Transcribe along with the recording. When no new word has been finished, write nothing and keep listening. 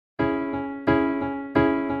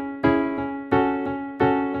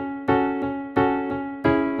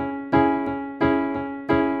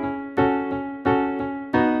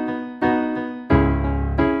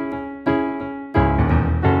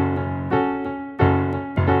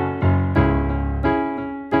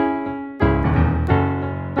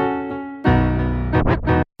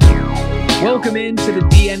Welcome into the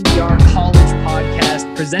DNVR College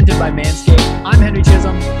Podcast presented by Manscaped. I'm Henry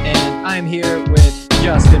Chisholm, and I'm here with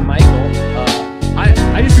Justin Michael.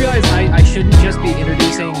 I just realized I shouldn't just be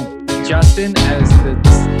introducing Justin as the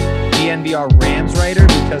DNVR Rams writer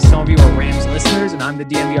because some of you are Rams listeners, and I'm the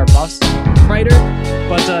DNVR Buffs writer.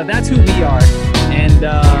 But that's who we are, and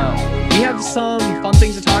we have some fun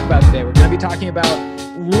things to talk about today. We're going to be talking about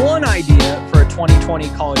one idea for a 2020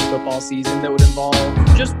 college football season that would involve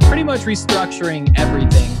just pretty much restructuring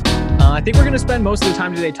everything. I think we're going to spend most of the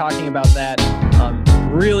time today talking about that.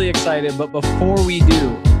 Really excited, but before we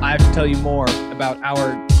do, I have to tell you more about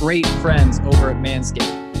our great friends over at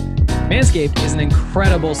Manscaped. Manscaped is an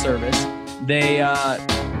incredible service. They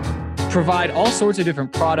provide all sorts of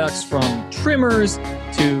different products, from trimmers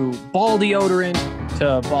to ball deodorant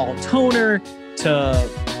to ball toner to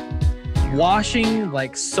washing,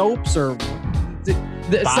 like soaps or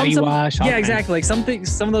body wash. Yeah, exactly. Like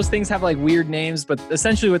some of those things have like weird names, but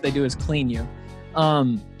essentially what they do is clean you.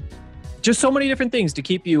 Just so many different things to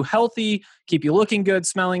keep you healthy, keep you looking good,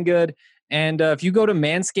 smelling good. And if you go to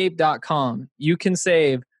manscaped.com, you can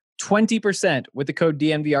save 20% with the code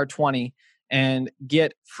DNVR20 and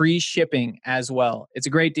get free shipping as well. It's a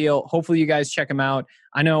great deal. Hopefully you guys check them out.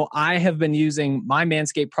 I know I have been using my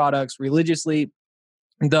Manscaped products religiously.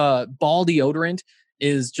 The ball deodorant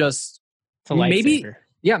is just maybe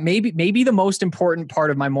the most important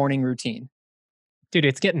part of my morning routine. Dude,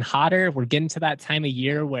 it's getting hotter. We're getting to that time of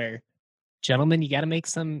year where, gentlemen, you got to make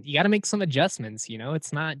some adjustments. You know,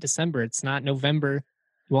 it's not December, it's not November.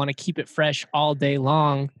 You want to keep it fresh all day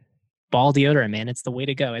long. Ball deodorant, man, it's the way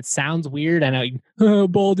to go. It sounds weird. I know,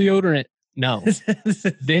 ball deodorant. No,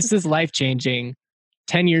 this is life changing.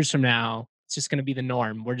 10 years from now, it's just going to be the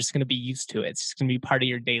norm. We're just going to be used to it. It's just going to be part of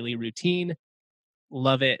your daily routine.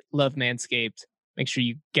 Love it. Love Manscaped. Make sure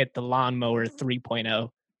you get the Lawnmower 3.0.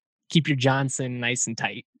 Keep your Johnson nice and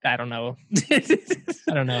tight. I don't know.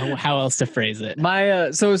 I don't know how else to phrase it.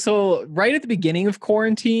 So right at the beginning of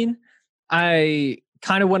quarantine, I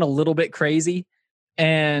kind of went a little bit crazy,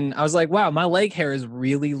 and I was like, wow, my leg hair is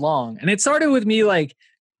really long. And it started with me like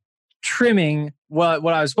trimming what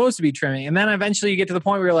I was supposed to be trimming. And then eventually you get to the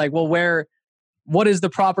point where you're like, well, what is the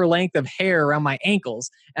proper length of hair around my ankles?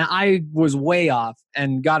 And I was way off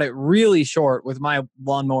and got it really short with my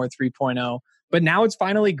Lawnmower 3.0. But now it's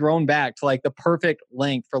finally grown back to like the perfect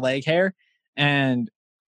length for leg hair. And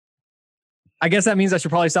I guess that means I should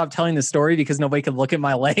probably stop telling this story because nobody can look at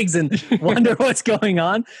my legs and wonder what's going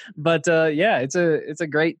on. But yeah, it's a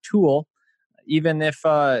great tool, even if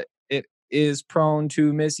it is prone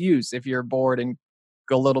to misuse if you're bored and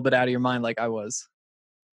go a little bit out of your mind like I was.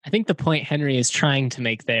 I think the point Henry is trying to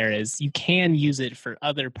make there is you can use it for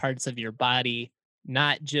other parts of your body,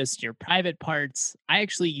 not just your private parts. I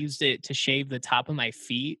actually used it to shave the top of my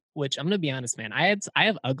feet, which I'm going to be honest, man, I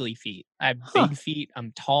have ugly feet. I have big feet.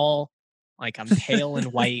 I'm tall, like I'm pale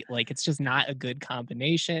and white. Like it's just not a good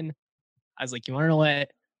combination. I was like, you want to know what?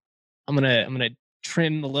 I'm going to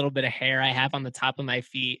trim the little bit of hair I have on the top of my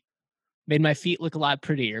feet. Made my feet look a lot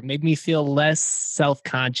prettier, made me feel less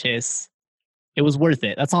self-conscious. It was worth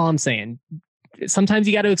it. That's all I'm saying. Sometimes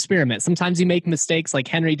you got to experiment. Sometimes you make mistakes like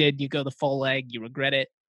Henry did. You go the full leg, you regret it.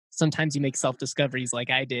 Sometimes you make self-discoveries like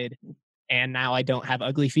I did. And now I don't have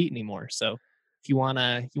ugly feet anymore. So if you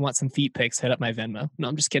want some feet pics, hit up my Venmo. No,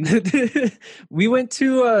 I'm just kidding. We went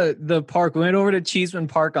to the park. We went over to Cheeseman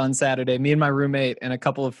Park on Saturday, me and my roommate and a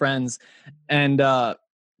couple of friends, and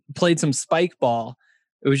played some spike ball.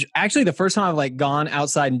 It was actually the first time I've like gone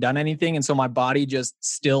outside and done anything. And so my body just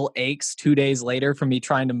still aches 2 days later from me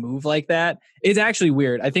trying to move like that. It's actually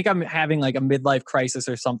weird. I think I'm having like a midlife crisis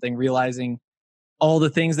or something, realizing all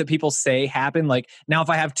the things that people say happen. Like now,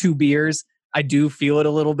 if I have 2 beers, I do feel it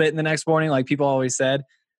a little bit in the next morning. Like people always said,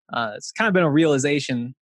 it's kind of been a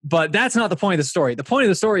realization, but that's not the point of the story. The point of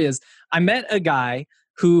the story is I met a guy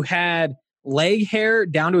who had leg hair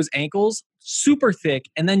down to his ankles, super thick,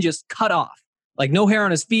 and then just cut off. Like no hair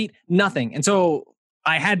on his feet, nothing. And so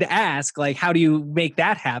I had to ask, like, how do you make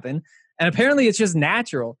that happen? And apparently it's just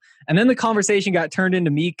natural. And then the conversation got turned into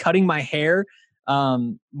me cutting my hair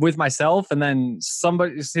with myself. And then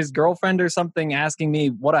his girlfriend or something asking me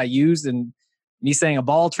what I used and me saying a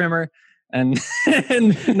ball trimmer and,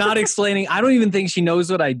 and not explaining. I don't even think she knows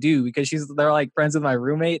what I do because they're like friends with my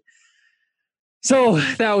roommate. So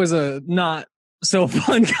that was a not so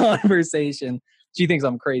fun conversation. She thinks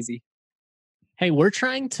I'm crazy. Hey, we're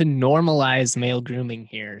trying to normalize male grooming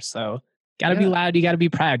here. So got to be loud. You got to be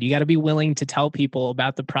proud. You got to be willing to tell people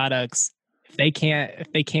about the products. If they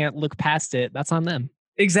can't look past it, that's on them.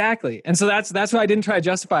 Exactly. And so that's why I didn't try to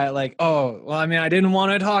justify it like, oh, well, I mean, I didn't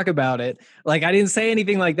want to talk about it. Like, I didn't say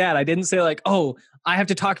anything like that. I didn't say like, oh, I have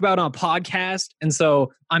to talk about it on a podcast. And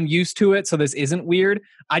so I'm used to it. So this isn't weird.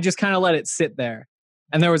 I just kind of let it sit there.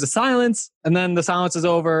 And there was a silence, and then the silence is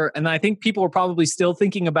over. And I think people were probably still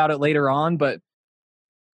thinking about it later on, but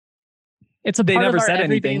it's a they part never of our said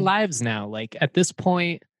everyday anything. lives now. Like at this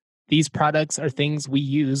point, these products are things we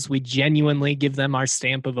use. We genuinely give them our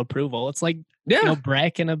stamp of approval. It's like, Yeah.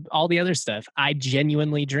 Breck and all the other stuff. I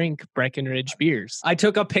genuinely drink Breckenridge beers. I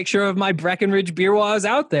took a picture of my Breckenridge beer while I was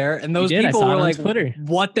out there, and those I people saw were it on like, Twitter.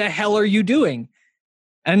 "What the hell are you doing?"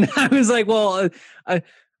 And I was like, "Well, I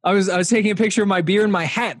was taking a picture of my beer and my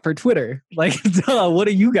hat for Twitter. Like, duh, what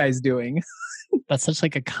are you guys doing?" That's such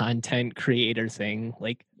like a content creator thing.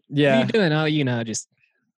 Like, Yeah. what are you doing? Oh, just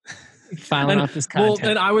filing off this content. Well,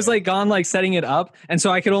 and I was like gone, like setting it up, and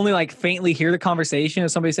so I could only like faintly hear the conversation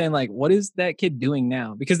of somebody saying like, "What is that kid doing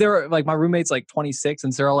now?" Because they were like, my roommate's like 26,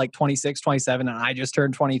 and so they're all like 26, 27, and I just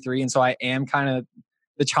turned 23, and so I am kind of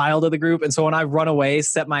the child of the group. And so when I run away,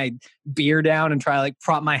 set my beer down, and try to like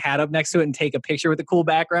prop my hat up next to it and take a picture with a cool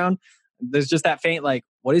background, there's just that faint like,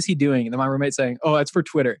 "What is he doing?" And then my roommate saying, "Oh, it's for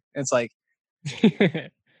Twitter." And it's like, hey,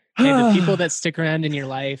 the people that stick around in your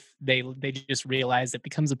life, they just realize it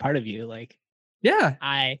becomes a part of you. Like, yeah,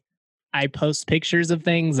 I post pictures of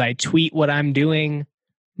things, I tweet what I'm doing.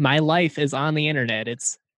 My life is on the internet.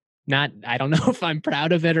 It's not, I don't know if I'm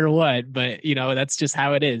proud of it or what, but that's just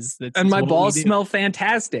how it is. and my balls smell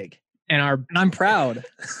fantastic. And I'm proud.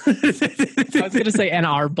 I was going to say, and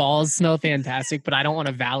our balls smell fantastic, but I don't want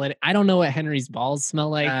to validate. I don't know what Henry's balls smell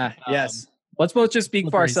like. Yes. Let's both just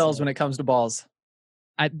speak for ourselves when it comes to balls.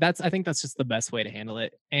 I think that's just the best way to handle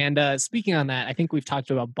it. And speaking on that, I think we've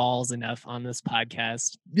talked about balls enough on this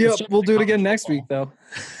podcast. Yep, we'll do it again next week, though.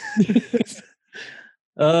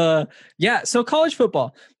 Yeah, so college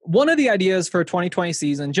football. One of the ideas for 2020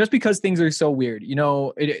 season, just because things are so weird,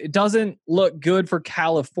 it doesn't look good for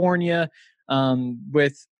California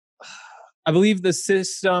with, I believe, the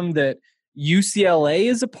system that UCLA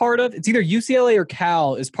is a part of. It's either UCLA or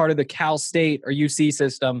Cal is part of the Cal State or UC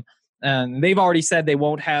system. And they've already said they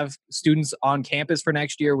won't have students on campus for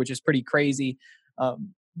next year, which is pretty crazy.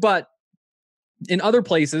 But in other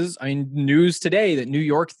places, I mean, news today that New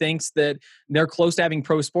York thinks that they're close to having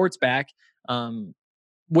pro sports back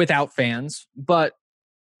without fans, but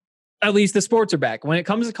at least the sports are back. When it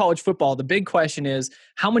comes to college football, the big question is,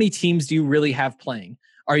 how many teams do you really have playing?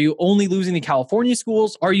 Are you only losing the California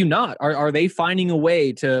schools? Are you not? Are they finding a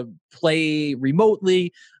way to play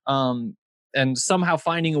remotely and somehow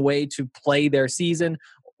finding a way to play their season?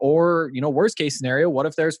 Or, worst case scenario, what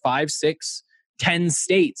if there's 5, 6, 10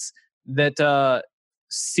 states that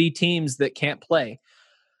see teams that can't play?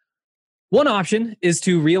 One option is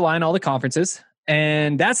to realign all the conferences,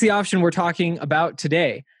 and that's the option we're talking about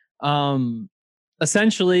today.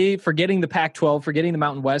 Essentially, forgetting the Pac-12, forgetting the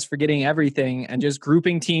Mountain West, forgetting everything, and just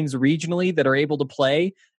grouping teams regionally that are able to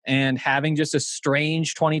play and having just a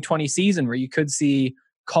strange 2020 season where you could see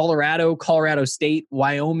Colorado, Colorado State,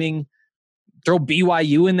 Wyoming, throw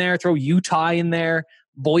BYU in there, throw Utah in there,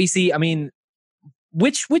 Boise. I mean,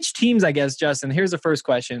 which teams, I guess, Justin, here's the first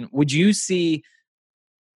question. Would you see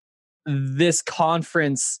this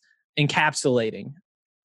conference encapsulating?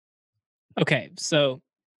 Okay, so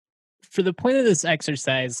for the point of this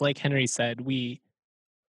exercise, like Henry said, we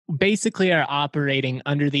basically are operating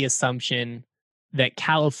under the assumption that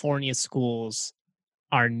California schools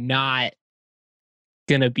are not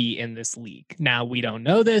going to be in this league. Now, we don't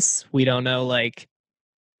know this. We don't know, like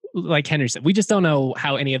Henry said, we just don't know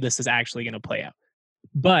how any of this is actually going to play out.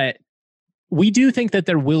 But we do think that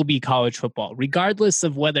there will be college football, regardless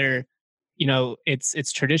of whether,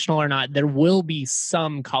 it's traditional or not. There will be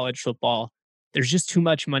some college football. There's just too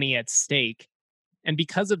much money at stake. And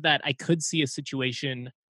because of that, I could see a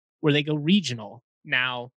situation where they go regional.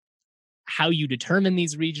 Now, how you determine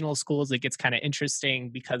these regional schools, it gets kind of interesting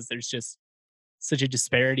because there's just such a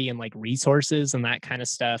disparity in like resources and that kind of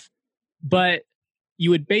stuff. But you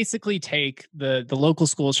would basically take the local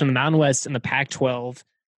schools from the Mountain West and the Pac-12,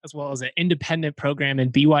 as well as an independent program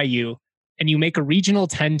in BYU, and you make a regional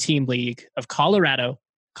 10-team league of Colorado,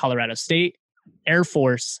 Colorado State, Air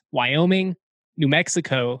Force, Wyoming, New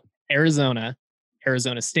Mexico, Arizona,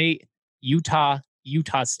 Arizona State, Utah,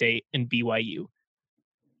 Utah State, and BYU.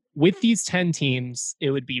 With these 10 teams, it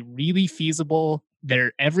would be really feasible.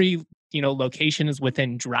 Every location is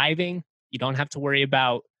within driving. You don't have to worry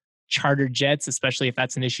about chartered jets, especially if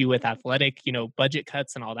that's an issue with athletic, budget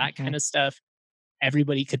cuts and all that kind of stuff.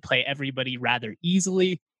 Everybody could play everybody rather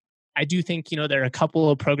easily. I do think, there are a couple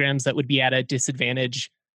of programs that would be at a disadvantage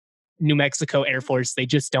New Mexico Air Force, they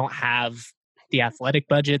just don't have the athletic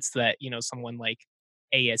budgets that, someone like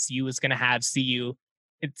ASU is going to have. CU,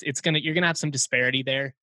 you're going to have some disparity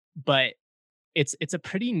there, but it's a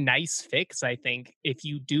pretty nice fix, I think, if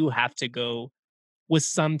you do have to go with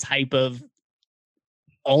some type of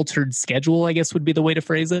altered schedule, I guess would be the way to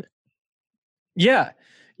phrase it. Yeah.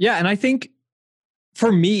 Yeah. And I think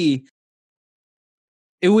for me,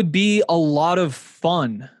 it would be a lot of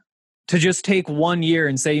fun to just take 1 year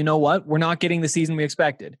and say, you know what, we're not getting the season we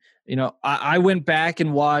expected. I went back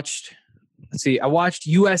and watched, I watched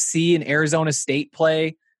USC and Arizona State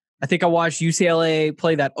play. I think I watched UCLA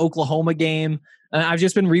play that Oklahoma game. And I've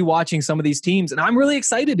just been rewatching some of these teams. And I'm really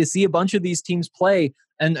excited to see a bunch of these teams play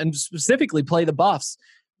and specifically play the Buffs.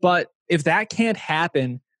 But if that can't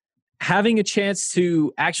happen, having a chance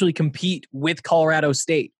to actually compete with Colorado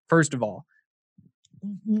State, first of all,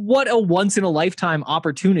 what a once in a lifetime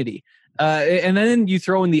opportunity. And then you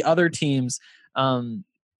throw in the other teams. And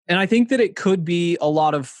I think that it could be a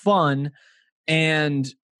lot of fun,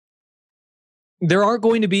 and there aren't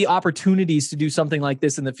going to be opportunities to do something like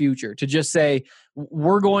this in the future, to just say,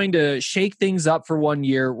 we're going to shake things up for 1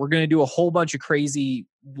 year. We're going to do a whole bunch of crazy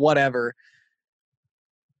whatever.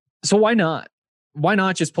 So why not? Why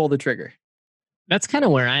not just pull the trigger? That's kind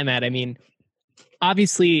of where I'm at. I mean,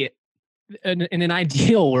 obviously, in an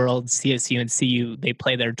ideal world, CSU and CU, they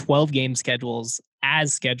play their 12-game schedules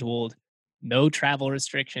as scheduled, no travel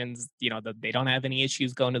restrictions. They don't have any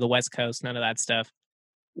issues going to the West Coast, none of that stuff.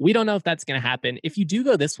 We don't know if that's going to happen. If you do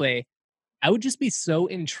go this way, I would just be so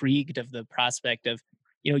intrigued of the prospect of,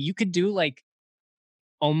 you could do like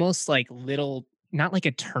almost like little, not like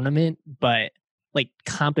a tournament, but like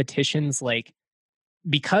competitions, like,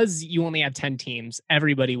 because you only have 10 teams,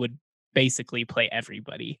 everybody would basically play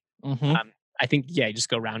everybody. Mm-hmm. I think, just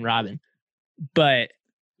go round robin. But,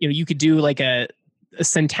 you could do like a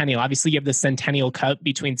Centennial. Obviously, you have the Centennial Cup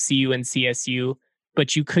between CU and CSU,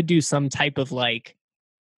 but you could do some type of like,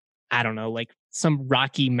 I don't know, like some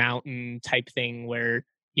Rocky Mountain type thing where,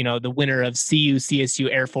 the winner of CU, CSU,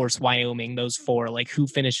 Air Force, Wyoming, those four, like who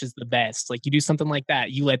finishes the best. Like you do something like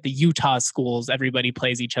that. You let the Utah schools, everybody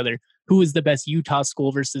plays each other. Who is the best Utah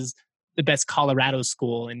school versus the best Colorado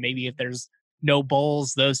school? And maybe if there's no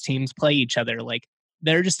bowls, those teams play each other. Like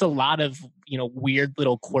there are just a lot of, weird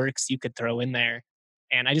little quirks you could throw in there.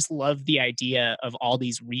 And I just love the idea of all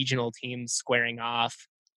these regional teams squaring off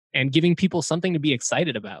and giving people something to be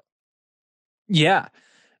excited about. Yeah.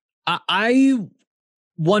 I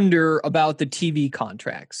wonder about the TV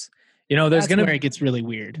contracts. There's going to where it gets really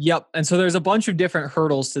weird. Yep. And so there's a bunch of different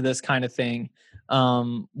hurdles to this kind of thing.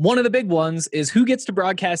 One of the big ones is who gets to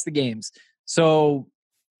broadcast the games. So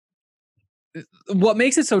what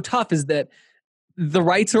makes it so tough is that the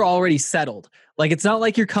rights are already settled. Like it's not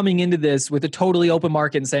like you're coming into this with a totally open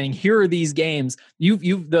market and saying, here are these games.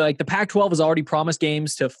 The Pac-12 has already promised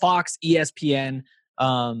games to Fox, ESPN,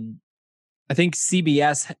 I think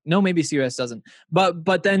CBS, no, maybe CBS doesn't.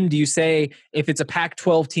 But then do you say if it's a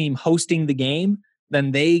Pac-12 team hosting the game,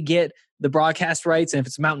 then they get the broadcast rights? And if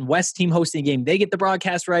it's a Mountain West team hosting a game, they get the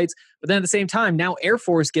broadcast rights. But then at the same time, now Air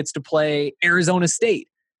Force gets to play Arizona State.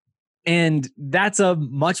 And that's a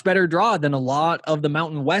much better draw than a lot of the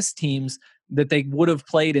Mountain West teams that they would have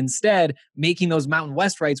played instead, making those Mountain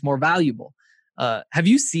West rights more valuable. Have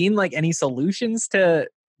you seen like any solutions to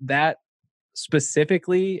that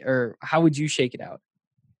specifically, or how would you shake it out?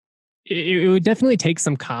 It would definitely take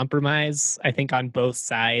some compromise, I think, on both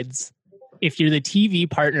sides. If you're the TV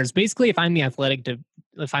partners, basically, if I'm the Athletic,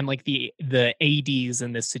 if I'm like the ADs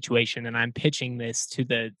in this situation, and I'm pitching this to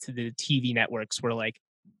the TV networks, we're like,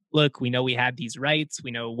 look, we know we had these rights,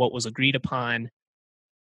 we know what was agreed upon.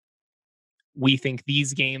 We think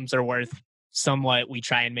these games are worth somewhat. We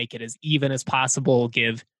try and make it as even as possible.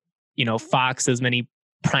 Give, Fox as many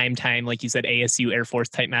primetime, like you said, ASU Air Force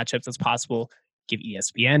type matchups as possible. Give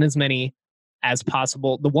ESPN as many as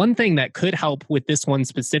possible. The one thing that could help with this one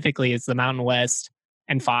specifically is the Mountain West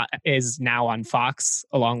and is now on Fox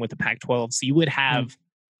along with the Pac-12. So you would have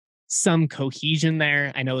some cohesion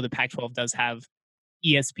there. I know the Pac-12 does have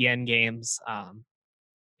ESPN games.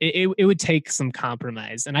 It would take some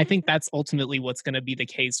compromise. And I think that's ultimately what's going to be the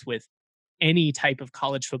case with any type of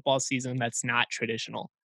college football season that's not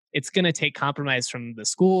traditional. It's going to take compromise from the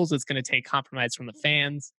schools. It's going to take compromise from the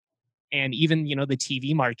fans. And even, the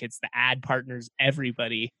TV markets, the ad partners,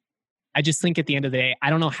 everybody. I just think at the end of the day, I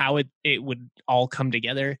don't know how it would all come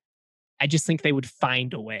together. I just think they would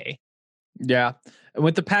find a way. Yeah.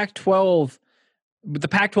 With the Pac-12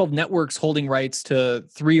 networks holding rights to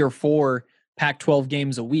 3 or 4 Pac-12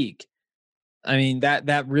 games a week, I mean,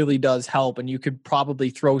 that really does help. And you could probably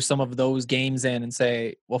throw some of those games in and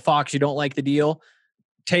say, well, Fox, you don't like the deal?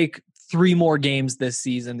 Take 3 more games this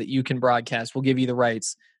season that you can broadcast. We'll give you the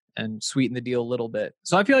rights and sweeten the deal a little bit.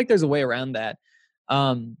 So I feel like there's a way around that.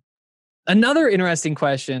 Another interesting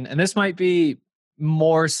question, and this might be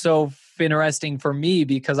more so interesting for me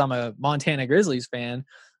because I'm a Montana Grizzlies fan,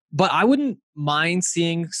 but I wouldn't mind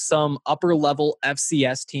seeing some upper level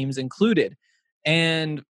FCS teams included.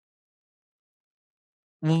 And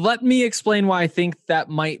let me explain why I think that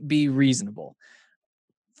might be reasonable.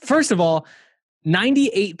 First of all,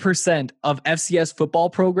 98% of FCS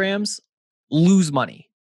football programs lose money.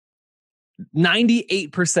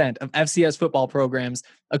 98% of FCS football programs,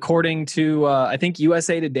 according to, I think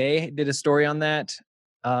USA Today did a story on that.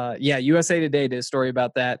 USA Today did a story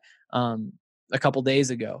about that a couple days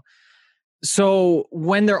ago. So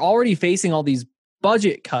when they're already facing all these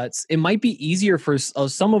budget cuts, it might be easier for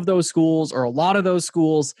some of those schools or a lot of those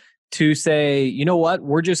schools to say, you know what,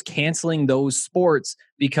 we're just canceling those sports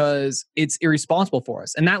because it's irresponsible for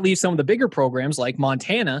us. And that leaves some of the bigger programs like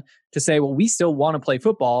Montana to say, well, we still want to play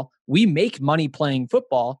football. We make money playing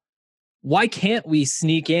football. Why can't we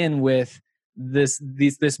sneak in with this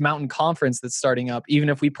mountain conference that's starting up, even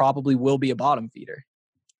if we probably will be a bottom feeder?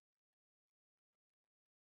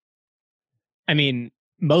 I mean,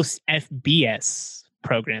 most FBS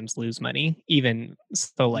programs lose money, even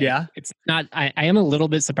so. Like, yeah, it's not. I am a little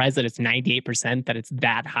bit surprised that it's 98%, that it's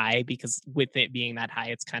that high, because with it being that high,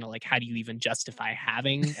 it's kind of like, how do you even justify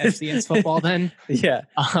having FCS football then? Yeah.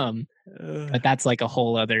 But that's like a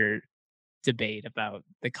whole other debate about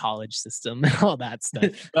the college system and all that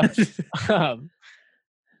stuff. But,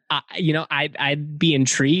 I'd be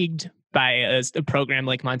intrigued by a program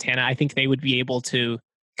like Montana. I think they would be able to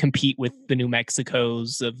compete with the New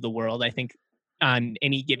Mexicos of the world. I think on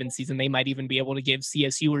any given season, they might even be able to give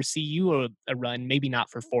CSU or CU a run, maybe not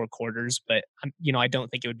for 4 quarters, but I don't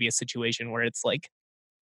think it would be a situation where it's like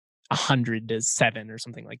 100-7 or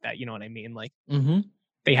something like that. You know what I mean? Like,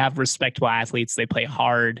 They have respectable athletes. They play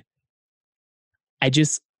hard.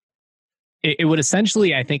 It would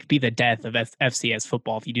essentially, I think, be the death of FCS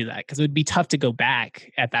football if you do that, because it would be tough to go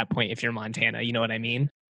back at that point if you're Montana. You know what I mean?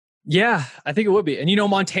 Yeah, I think it would be. And,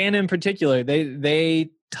 Montana in particular, they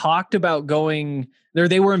talked about going there.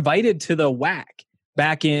 They were invited to the WAC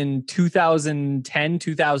back in 2010,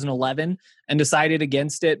 2011, and decided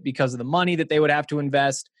against it because of the money that they would have to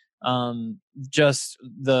invest. So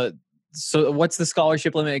what's the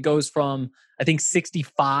scholarship limit? It goes from, I think,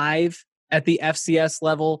 65 at the FCS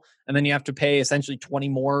level, and then you have to pay essentially 20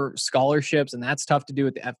 more scholarships, and that's tough to do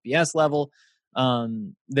at the FBS level.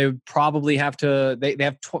 They would probably have to, they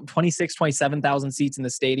have 27,000 seats in the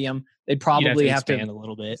stadium. They'd probably have to a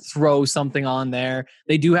little bit, throw something on there.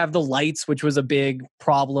 They do have the lights, which was a big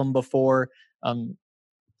problem before.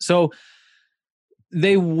 So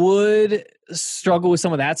they would struggle with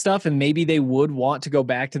some of that stuff, and maybe they would want to go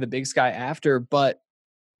back to the Big Sky after, but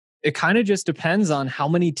it kind of just depends on how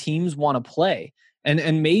many teams want to play.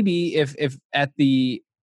 And maybe if at the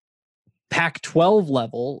Pac-12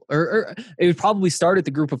 level, or it would probably start at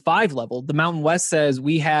the Group of 5 level. The Mountain West says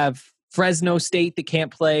we have Fresno State that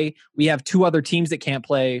can't play. We have 2 other teams that can't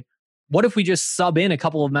play. What if we just sub in a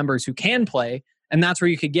couple of members who can play? And that's where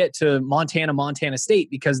you could get to Montana State,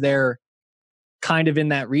 because they're kind of in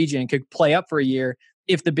that region, could play up for a year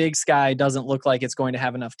if the Big Sky doesn't look like it's going to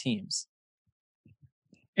have enough teams.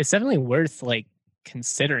 It's definitely worth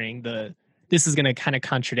considering. This is going to kind of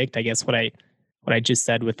contradict, I guess, what I just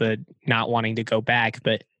said with the not wanting to go back,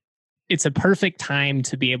 but it's a perfect time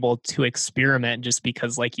to be able to experiment, just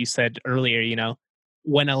because, like you said earlier,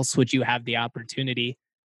 when else would you have the opportunity?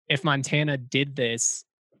 If Montana did this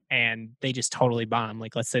and they just totally bomb,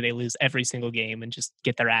 like let's say they lose every single game and just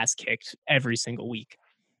get their ass kicked every single week,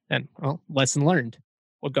 then, well, lesson learned.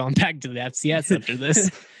 We're going back to the FCS after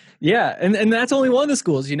this. Yeah, and that's only one of the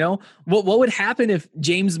schools, What would happen if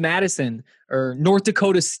James Madison or North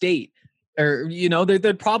Dakota State, or,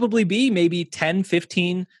 there'd probably be maybe 10,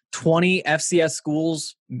 15, 20 FCS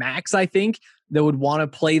schools max, I think, that would want to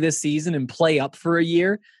play this season and play up for a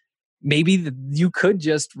year. Maybe you could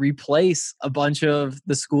just replace a bunch of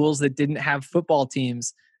the schools that didn't have football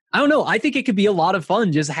teams. I don't know. I think it could be a lot of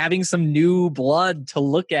fun just having some new blood to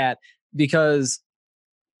look at, because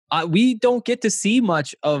we don't get to see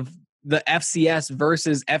much of the FCS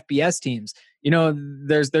versus FBS teams.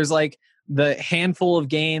 There's like the handful of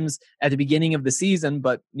games at the beginning of the season,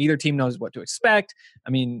 but neither team knows what to expect. I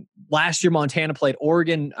mean, last year Montana played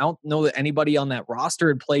Oregon. I don't know that anybody on that roster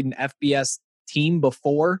had played an FBS team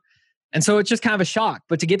before. And so it's just kind of a shock.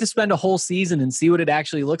 But to get to spend a whole season and see what it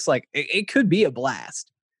actually looks like, it could be a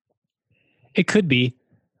blast. It could be.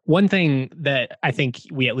 One thing that I think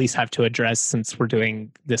we at least have to address, since we're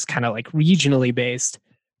doing this kind of like regionally based,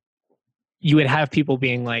 you would have people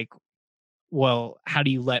being like, well, how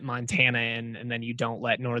do you let Montana in and then you don't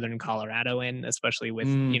let Northern Colorado in, especially with,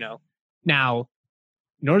 now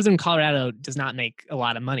Northern Colorado does not make a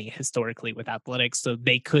lot of money historically with athletics. So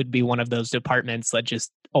they could be one of those departments that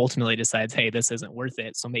just ultimately decides, hey, this isn't worth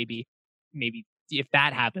it. So maybe if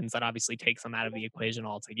that happens, that obviously takes them out of the equation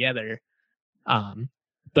altogether.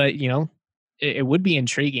 But it would be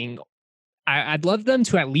intriguing. I'd love them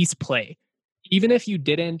to at least play, even if you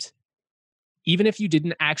didn't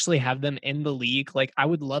actually have them in the league. Like, I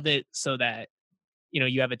would love it so that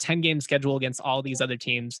you have a 10-game schedule against all these other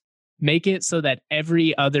teams. Make it so that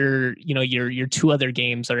every other, your two other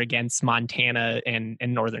games are against Montana and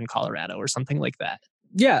Northern Colorado or something like that.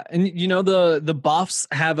 Yeah, and the Buffs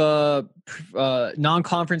have a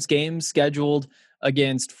non-conference game scheduled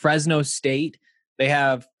against Fresno State. They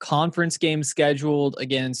have conference games scheduled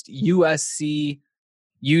against USC,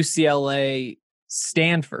 UCLA,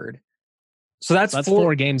 Stanford. So that's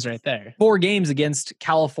 4 games right there. 4 games against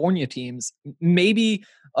California teams. Maybe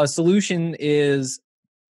a solution is,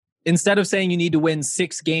 instead of saying you need to win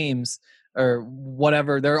 6 games or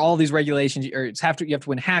whatever, there are all these regulations, or you have to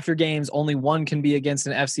win half your games. Only one can be against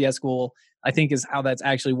an FCS school, I think is how that's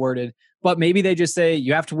actually worded. But maybe they just say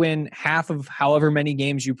you have to win half of however many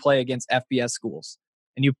games you play against FBS schools.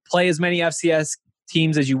 And you play as many FCS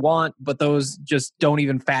teams as you want, but those just don't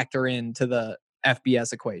even factor into the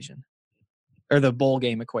FBS equation or the bowl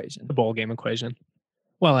game equation. The bowl game equation.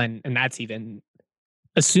 Well, and that's even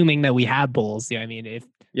assuming that we have bowls. Yeah, I mean,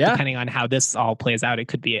 depending on how this all plays out, it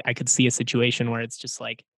could be, I could see a situation where it's just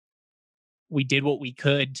like, we did what we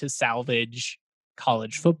could to salvage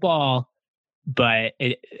college football, but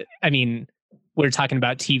we're talking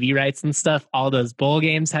about TV rights and stuff. All those bowl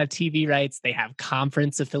games have TV rights. They have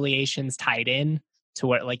conference affiliations tied in to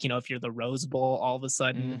where, like, if you're the Rose Bowl, all of a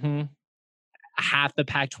sudden half the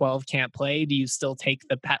Pac-12 can't play. Do you still take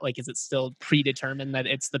is it still predetermined that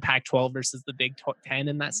it's the Pac-12 versus the Big 10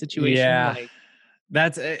 in that situation? Yeah.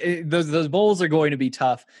 That's those bowls are going to be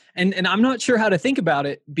tough. And I'm not sure how to think about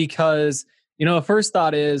it because, the first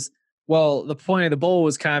thought is, well, the point of the bowl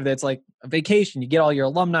was kind of that it's like a vacation. You get all your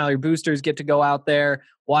alumni, your boosters get to go out there,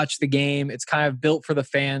 watch the game. It's kind of built for the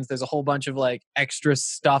fans. There's a whole bunch of like extra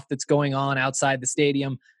stuff that's going on outside the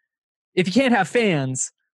stadium. If you can't have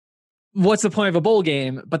fans, what's the point of a bowl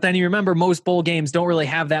game? But then you remember most bowl games don't really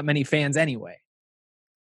have that many fans anyway.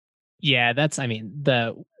 Yeah,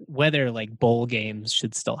 the whether like bowl games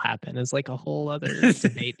should still happen is like a whole other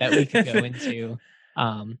debate that we could go into.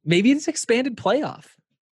 Maybe it's expanded playoff.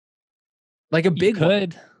 Like a big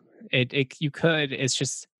one. You could. It's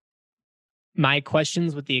just my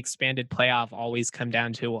questions with the expanded playoff always come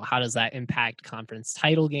down to, well, how does that impact conference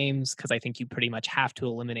title games? Because I think you pretty much have to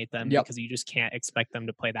eliminate them because you just can't expect them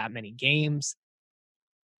to play that many games.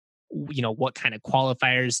 What kind of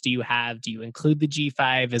qualifiers do you have? Do you include the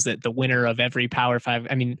G5? Is it the winner of every Power 5?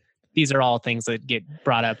 I mean, these are all things that get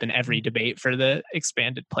brought up in every debate for the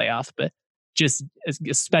expanded playoff, but just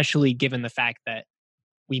especially given the fact that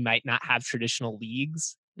we might not have traditional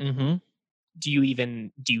leagues. Mm-hmm. Do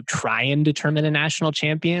you try and determine a national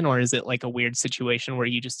champion, or is it like a weird situation where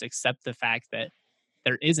you just accept the fact that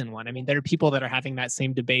there isn't one? I mean, there are people that are having that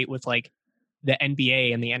same debate with like the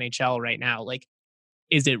NBA and the NHL right now. Like,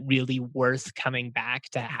 is it really worth coming back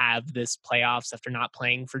to have this playoffs after not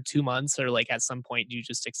playing for 2 months? Or like at some point, do you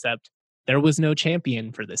just accept there was no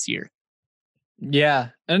champion for this year? Yeah.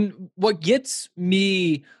 And what gets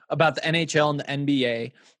me about the NHL and the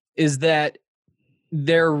NBA is that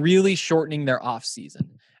they're really shortening their off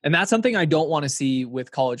season. And that's something I don't want to see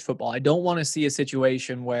with college football. I don't want to see a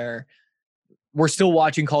situation where we're still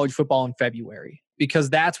watching college football in February, because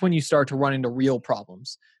that's when you start to run into real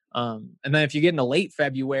problems. And then if you get into late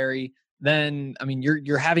February, then, I mean,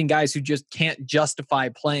 you're having guys who just can't justify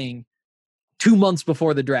playing 2 months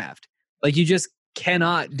before the draft. Like, you just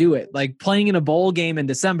cannot do it. Like, playing in a bowl game in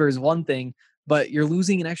December is one thing, but you're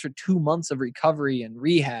losing an extra 2 months of recovery and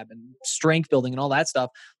rehab and strength building and all that stuff.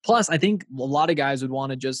 Plus, I think a lot of guys would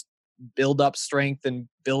want to just build up strength and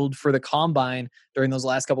build for the combine during those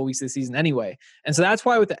last couple of weeks of the season anyway. And so that's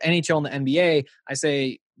why with the NHL and the NBA, I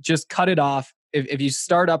say just cut it off. If you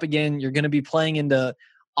start up again, you're going to be playing into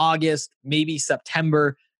August, maybe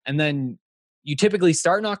September, and then you typically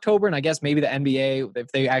start in October. And I guess maybe the NBA,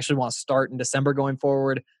 if they actually want to start in December going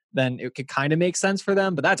forward, then it could kind of make sense for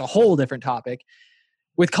them. But that's a whole different topic.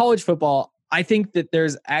 With college football, I think that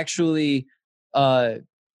there's actually an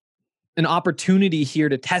opportunity here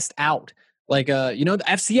to test out Like, the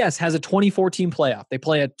FCS has a 24-team playoff. They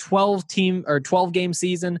play a 12-game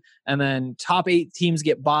season, and then top 8 teams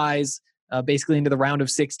get buys, basically into the round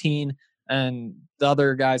of 16, and the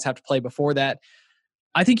other guys have to play before that.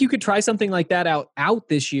 I think you could try something like that out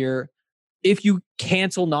this year if you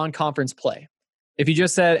cancel non-conference play. If you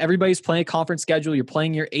just said everybody's playing a conference schedule, you're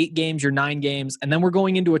playing your 8 games, your 9 games, and then we're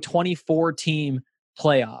going into a 24-team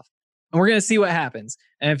playoff. And we're going to see what happens.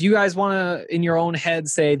 And if you guys want to, in your own head,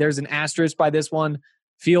 say there's an asterisk by this one,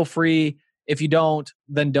 feel free. If you don't,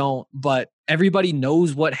 then don't. But everybody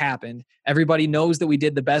knows what happened. Everybody knows that we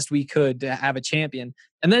did the best we could to have a champion.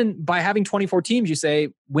 And then by having 24 teams, you say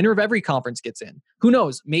winner of every conference gets in. Who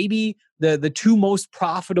knows? Maybe the 2 most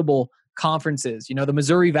profitable conferences, the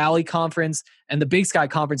Missouri Valley Conference and the Big Sky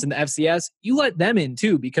Conference in the FCS, you let them in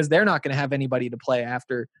too, because they're not going to have anybody to play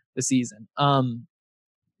after the season.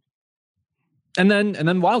 And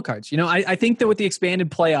then wild cards. I think that with the expanded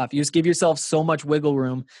playoff, you just give yourself so much wiggle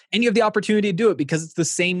room, and you have the opportunity to do it because it's the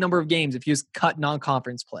same number of games if you just cut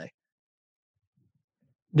non-conference play.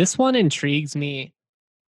 This one intrigues me.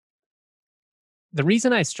 The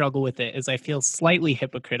reason I struggle with it is I feel slightly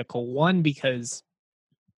hypocritical. One, because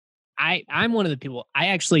I'm one of the people, I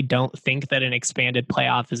actually don't think that an expanded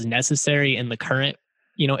playoff is necessary in the current,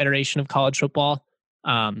 iteration of college football.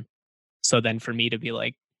 So then for me to be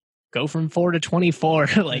like, go from 4 to 24,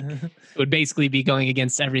 like it would basically be going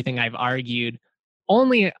against everything I've argued,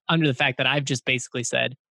 only under the fact that I've just basically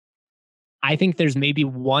said, I think there's maybe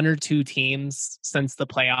 1 or 2 teams since the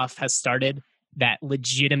playoff has started that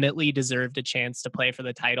legitimately deserved a chance to play for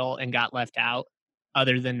the title and got left out.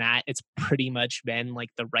 Other than that, it's pretty much been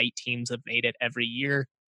like the right teams have made it every year.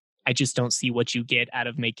 I just don't see what you get out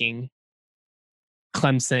of making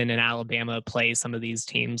Clemson and Alabama play some of these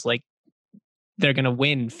teams. Like, they're going to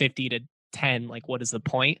win 50-10. Like, what is the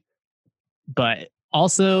point? But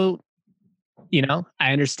also,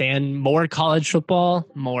 I understand more college football,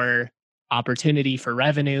 more opportunity for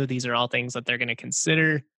revenue. These are all things that they're going to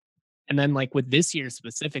consider. And then like with this year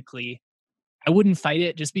specifically, I wouldn't fight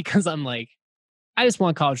it just because I'm like, I just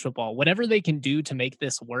want college football. Whatever they can do to make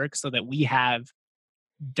this work so that we have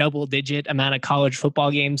double-digit amount of college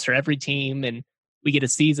football games for every team, and we get a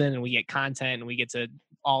season and we get content and we get to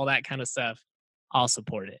all that kind of stuff, I'll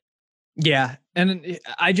support it. Yeah. And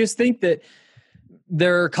I just think that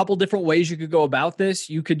there are a couple different ways you could go about this.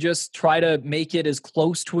 You could just try to make it as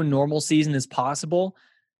close to a normal season as possible.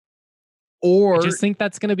 Or I just think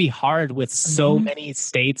that's going to be hard with so many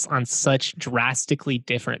states on such drastically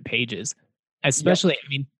different pages. Especially, I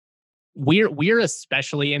mean, we're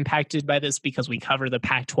especially impacted by this because we cover the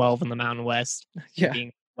Pac-12 and the Mountain West,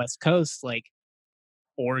 being West Coast, like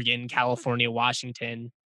Oregon, California,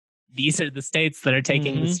 Washington. These are the states that are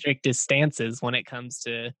taking the strictest stances when it comes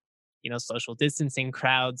to, social distancing,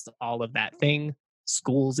 crowds, all of that thing.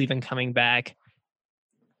 Schools even coming back.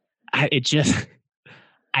 I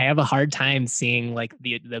have a hard time seeing like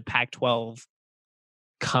the Pac-12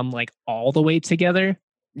 come like all the way together.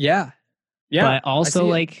 Yeah. But also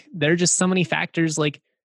like there are just so many factors. Like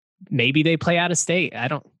maybe they play out of state. I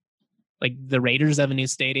don't like the Raiders have a new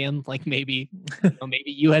stadium. Like maybe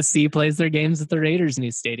maybe USC plays their games at the Raiders'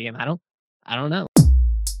 new stadium. I don't know.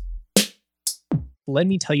 Let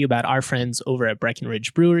me tell you about our friends over at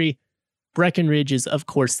Breckenridge Brewery. Breckenridge is, of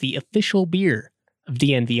course, the official beer of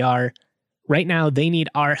DNVR. Right now, they need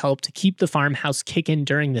our help to keep the farmhouse kicking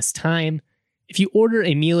during this time. If you order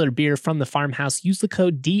a meal or beer from the farmhouse, use the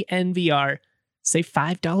code DNVR, save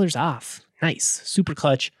 $5 off. Nice, super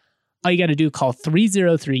clutch. All you got to do, call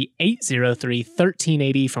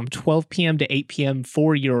 303-803-1380 from 12 p.m. to 8 p.m.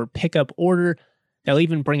 for your pickup order. They'll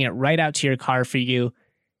even bring it right out to your car for you.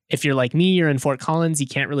 If you're like me, you're in Fort Collins, you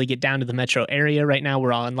can't really get down to the metro area right now.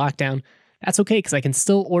 We're all in lockdown. That's okay, because I can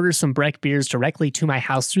still order some Breck beers directly to my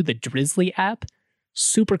house through the Drizzly app.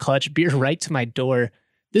 Super clutch, beer right to my door.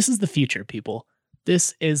 This is the future, people.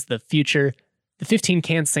 This is the future. The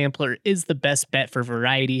 15-can sampler is the best bet for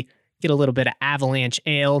variety. Get a little bit of Avalanche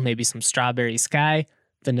Ale, maybe some Strawberry Sky,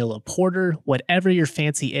 Vanilla Porter, whatever your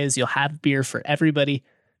fancy is, you'll have beer for everybody.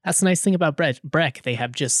 That's the nice thing about Breck. They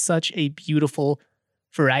have just such a beautiful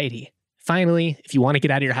variety. Finally, if you want to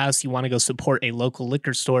get out of your house, you want to go support a local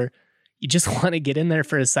liquor store, you just want to get in there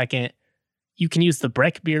for a second, you can use the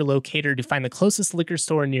Breck Beer Locator to find the closest liquor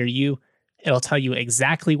store near you. It'll tell you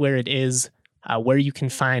exactly where it is, where you can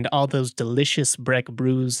find all those delicious Breck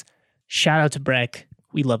brews. Shout out to Breck.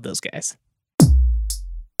 We love those guys.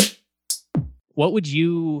 What would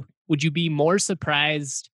you be more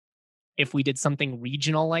surprised if we did something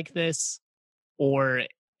regional like this, or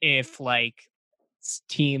if like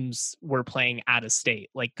teams were playing out of state,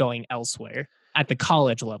 like going elsewhere? At the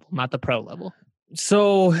college level, not the pro level.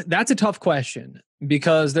 So that's a tough question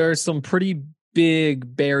because there are some pretty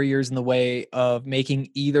big barriers in the way of making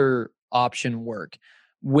either option work.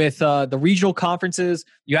 With the regional conferences,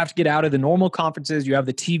 you have to get out of the normal conferences. You have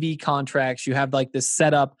the TV contracts. You have like this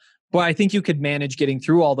setup. But I think you could manage getting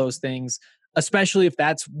through all those things, especially if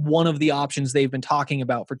that's one of the options they've been talking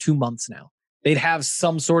about for 2 months now. They'd have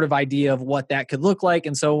some sort of idea of what that could look like.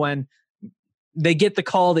 And so when they get the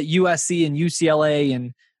call that USC and UCLA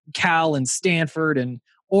and Cal and Stanford and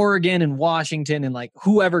Oregon and Washington and like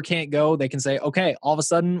whoever can't go, they can say, okay, all of a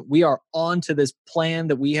sudden we are on to this plan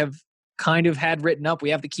that we have kind of had written up.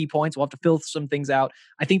 We have the key points. We'll have to fill some things out.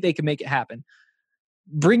 I think they can make it happen.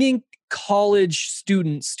 Bringing college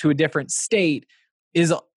students to a different state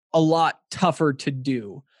is a lot tougher to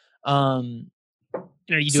do.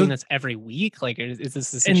 Are you doing this every week? Like, is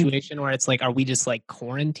this a situation where it's like, are we just like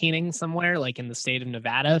quarantining somewhere, like in the state of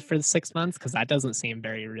Nevada for the 6 months? Because that doesn't seem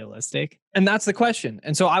very realistic. And that's the question.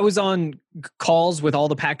 And so I was on calls with all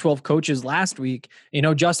the Pac-12 coaches last week. You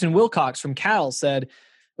know, Justin Wilcox from Cal said,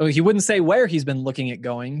 well, he wouldn't say where he's been looking at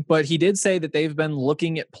going, but he did say that they've been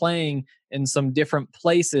looking at playing in some different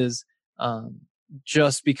places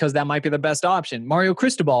just because that might be the best option. Mario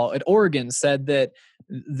Cristobal at Oregon said that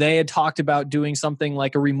they had talked about doing something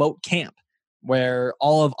like a remote camp where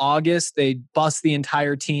all of August they bus the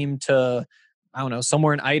entire team to, I don't know,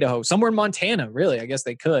 somewhere in Idaho, somewhere in Montana, really. I guess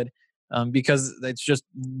they could because it's just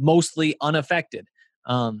mostly unaffected.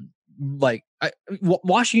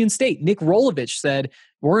 Washington State, Nick Rolovich said,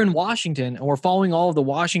 we're in Washington and we're following all of the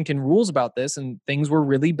Washington rules about this, and things were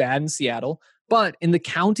really bad in Seattle. But in the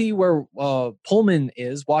county where Pullman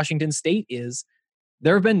is, Washington State is,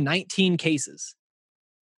 there have been 19 cases.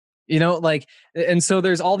 You know, like, and so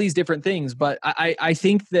there's all these different things. But I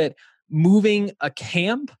think that moving a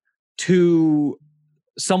camp to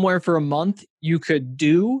somewhere for a month, you could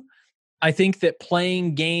do. I think that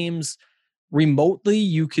playing games remotely,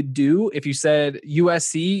 you could do. If you said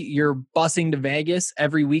USC, you're busing to Vegas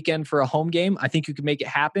every weekend for a home game, I think you could make it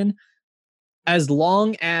happen as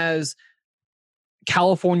long as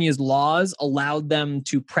California's laws allowed them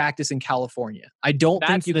to practice in California. I don't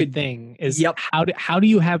think you could. Thing is, how do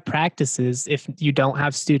you have practices if you don't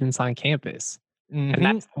have students on campus? Mm-hmm. And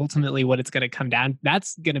that's ultimately what it's going to come down.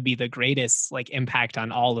 That's going to be the greatest like impact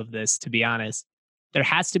on all of this, to be honest. There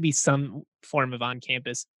has to be some form of on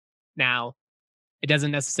campus. Now, it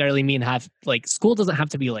doesn't necessarily mean school doesn't have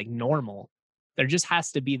to be like normal. There just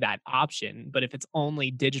has to be that option. But if it's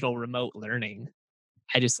only digital remote learning,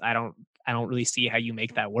 I don't really see how you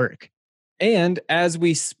make that work. And as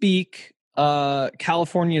we speak,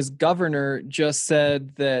 California's governor just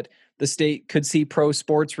said that the state could see pro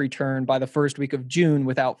sports return by the first week of June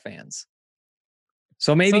without fans.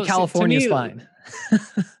 So maybe California's fine.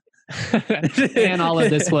 And all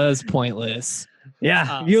of this was pointless.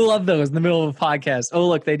 Yeah, you love those in the middle of a podcast. Oh,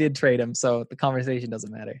 look, they did trade him, so the conversation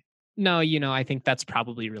doesn't matter. No, I think that's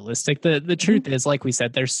probably realistic. The truth is, like we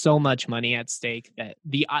said, there's so much money at stake that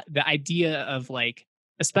the idea of like,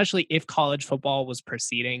 especially if college football was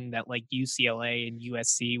proceeding, that like UCLA and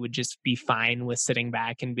USC would just be fine with sitting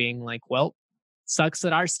back and being like, well, sucks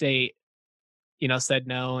that our state, said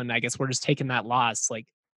no, and I guess we're just taking that loss. Like,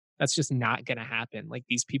 that's just not going to happen. Like,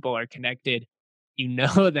 these people are connected.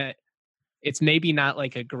 That it's maybe not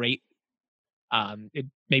like a great, it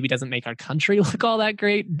maybe doesn't make our country look all that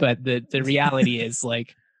great, but the reality is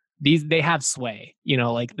like they have sway,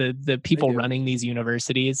 like the people running these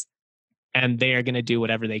universities, and they are going to do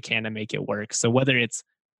whatever they can to make it work. So whether it's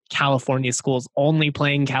California schools only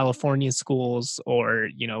playing California schools, or,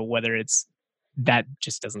 whether it's, that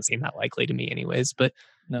just doesn't seem that likely to me anyways, but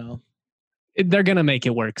no, they're going to make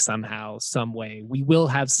it work somehow, some way. We will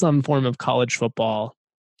have some form of college football.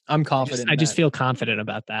 I'm confident. I just feel confident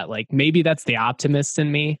about that. Like, maybe that's the optimist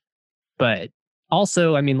in me, but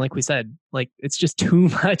also, I mean, like we said, like, it's just too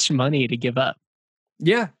much money to give up.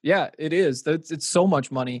 Yeah, it is. It's so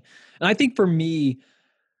much money. And I think for me,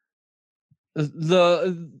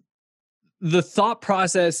 the thought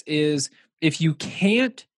process is, if you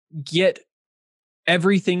can't get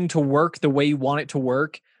everything to work the way you want it to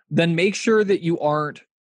work, then make sure that you aren't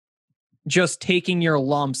just taking your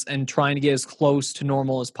lumps and trying to get as close to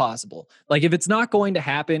normal as possible. Like, if it's not going to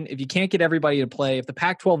happen, if you can't get everybody to play, if the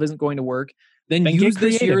Pac-12 isn't going to work, then use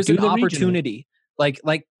this year as an opportunity. Like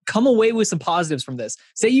come away with some positives from this.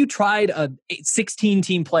 Say you tried a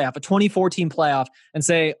 16-team playoff, a 24-team playoff, and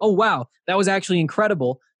say, oh, wow, that was actually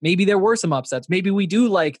incredible. Maybe there were some upsets. Maybe we do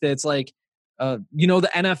like that. It's like, the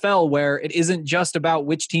NFL, where it isn't just about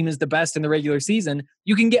which team is the best in the regular season.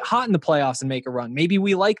 You can get hot in the playoffs and make a run. Maybe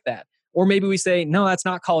we like that. Or maybe we say, no, that's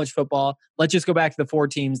not college football. Let's just go back to the 4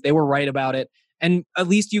 teams. They were right about it. And at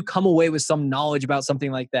least you come away with some knowledge about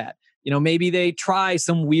something like that. Maybe they try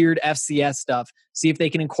some weird FCS stuff, see if they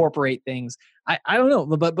can incorporate things. I don't know,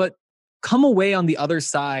 but come away on the other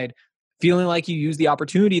side feeling like you use the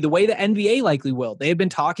opportunity the way the NBA likely will. They have been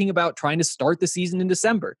talking about trying to start the season in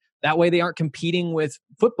December. That way they aren't competing with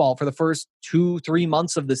football for the first 2-3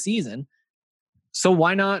 months of the season. So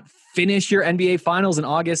why not finish your NBA finals in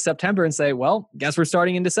August, September and say, well, guess we're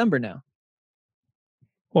starting in December now?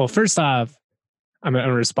 Well, first off, I'm going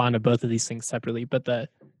to respond to both of these things separately, but the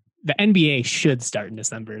NBA should start in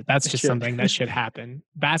December. That's just something that should happen.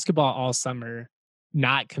 Basketball all summer,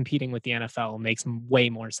 not competing with the NFL makes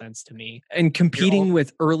way more sense to me. And competing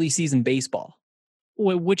with early season baseball.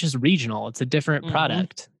 Which is regional. It's a different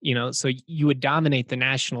product, so you would dominate the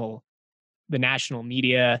national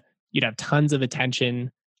media. You'd have tons of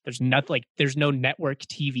attention. There's no network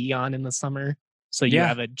TV on in the summer. So you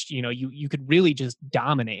have you could really just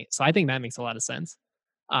dominate. So I think that makes a lot of sense.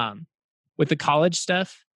 With the college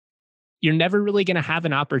stuff, you're never really going to have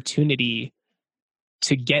an opportunity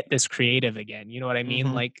to get this creative again. You know what I mean?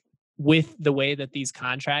 Mm-hmm. Like with the way that these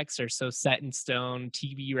contracts are so set in stone,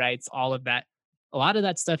 TV rights, all of that, a lot of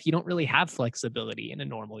that stuff, you don't really have flexibility in a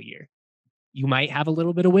normal year. You might have a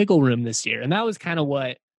little bit of wiggle room this year. And that was kind of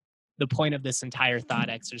what the point of this entire thought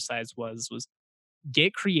exercise was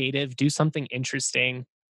get creative, do something interesting,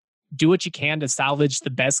 do what you can to salvage the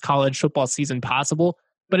best college football season possible.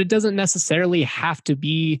 But it doesn't necessarily have to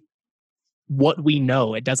be what we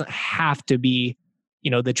know. It doesn't have to be,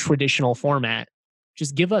 the traditional format.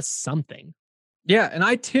 Just give us something. Yeah, and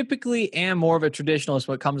I typically am more of a traditionalist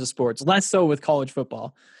when it comes to sports, less so with college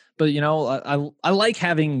football. But, I like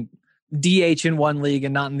having DH in one league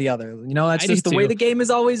and not in the other. That's just the way the game has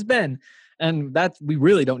always been. And that we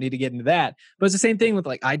really don't need to get into that. But it's the same thing with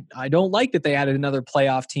I don't like that they added another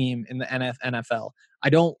playoff team in the NFL. I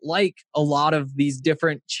don't like a lot of these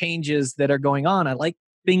different changes that are going on. I like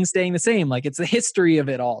things staying the same. Like it's the history of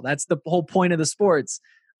it all. That's the whole point of the sports.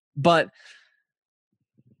 But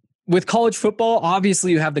with college football,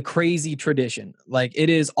 obviously you have the crazy tradition. Like it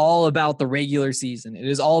is all about the regular season. It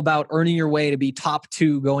is all about earning your way to be top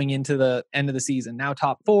 2 going into the end of the season. Now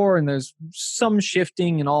top 4, and there's some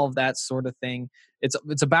shifting and all of that sort of thing.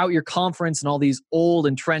 It's about your conference and all these old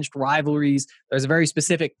entrenched rivalries. There's a very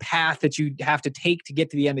specific path that you have to take to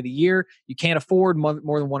get to the end of the year. You can't afford more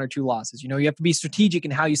than 1 or 2 losses. You have to be strategic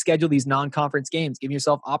in how you schedule these non-conference games, giving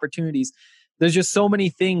yourself opportunities. There's just so many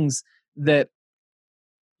things that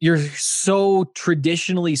you're so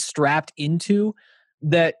traditionally strapped into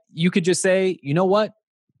that you could just say, you know what?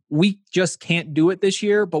 We just can't do it this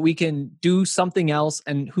year, but we can do something else.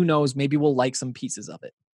 And who knows, maybe we'll like some pieces of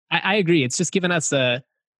it. I agree. It's just given us a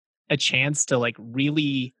chance to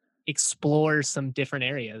really explore some different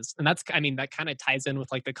areas. And that kind of ties in with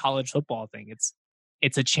the college football thing.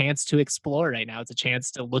 It's a chance to explore right now. It's a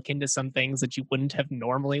chance to look into some things that you wouldn't have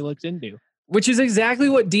normally looked into. Which is exactly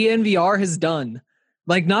what DNVR has done.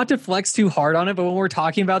 Not to flex too hard on it, but when we're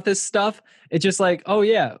talking about this stuff, it's just oh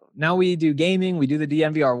yeah, now we do gaming, we do the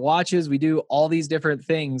DNVR watches, we do all these different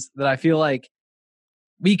things that I feel like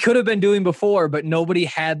we could have been doing before, but nobody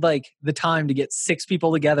had the time to get 6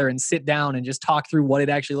 people together and sit down and just talk through what it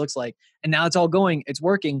actually looks like. And now it's all going, it's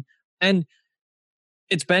working. And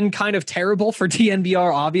it's been kind of terrible for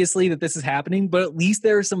DNVR, obviously, that this is happening, but at least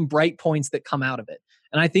there are some bright points that come out of it.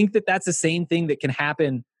 And I think that that's the same thing that can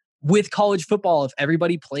happen with college football if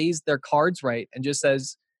everybody plays their cards right and just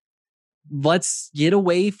says, let's get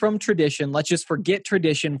away from tradition. Let's just forget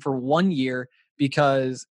tradition for 1 year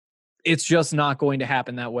because it's just not going to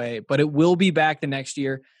happen that way. But it will be back the next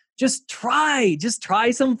year. Just try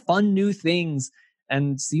some fun new things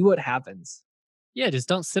and see what happens. Yeah, just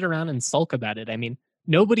don't sit around and sulk about it. I mean,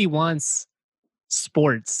 nobody wants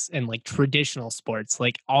sports and traditional sports,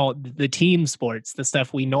 all the team sports, the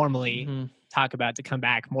stuff we normally talk about to come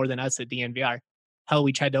back more than us at DNVR. Hell,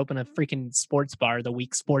 we tried to open a freaking sports bar the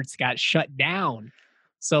week sports got shut down.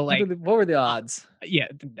 So what were the odds? Yeah,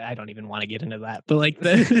 I don't even want to get into that. But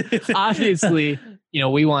obviously,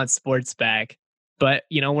 we want sports back. But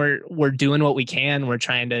we're doing what we can. We're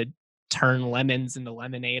trying to turn lemons into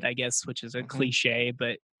lemonade, I guess, which is a cliche,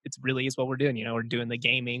 but it really is what we're doing. We're doing the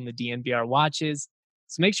gaming, the DNVR watches.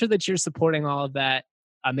 So make sure that you're supporting all of that.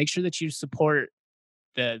 Make sure that you support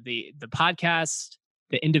the podcast,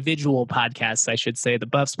 the individual podcasts, I should say, the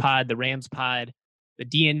Buffs pod, the Rams pod, the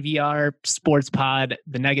DNVR sports pod,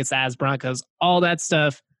 the Nuggets, As, Broncos, all that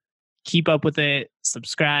stuff. Keep up with it.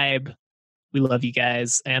 Subscribe. We love you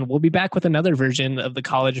guys. And we'll be back with another version of the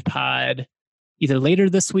college pod either later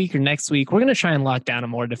this week or next week. We're going to try and lock down a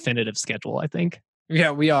more definitive schedule, I think.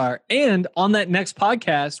 Yeah, we are. And on that next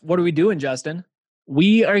podcast, what are we doing, Justin?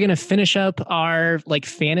 We are going to finish up our like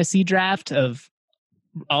fantasy draft of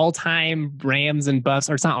all-time Rams and Buffs,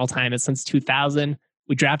 or it's not all-time, it's since 2000.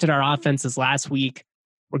 We drafted our offenses last week.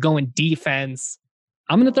 We're going defense.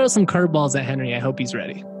 I'm going to throw some curveballs at Henry. I hope he's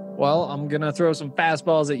ready. Well, I'm going to throw some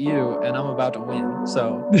fastballs at you, and I'm about to win.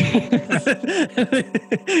 So.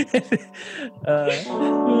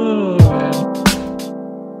 Oh, man.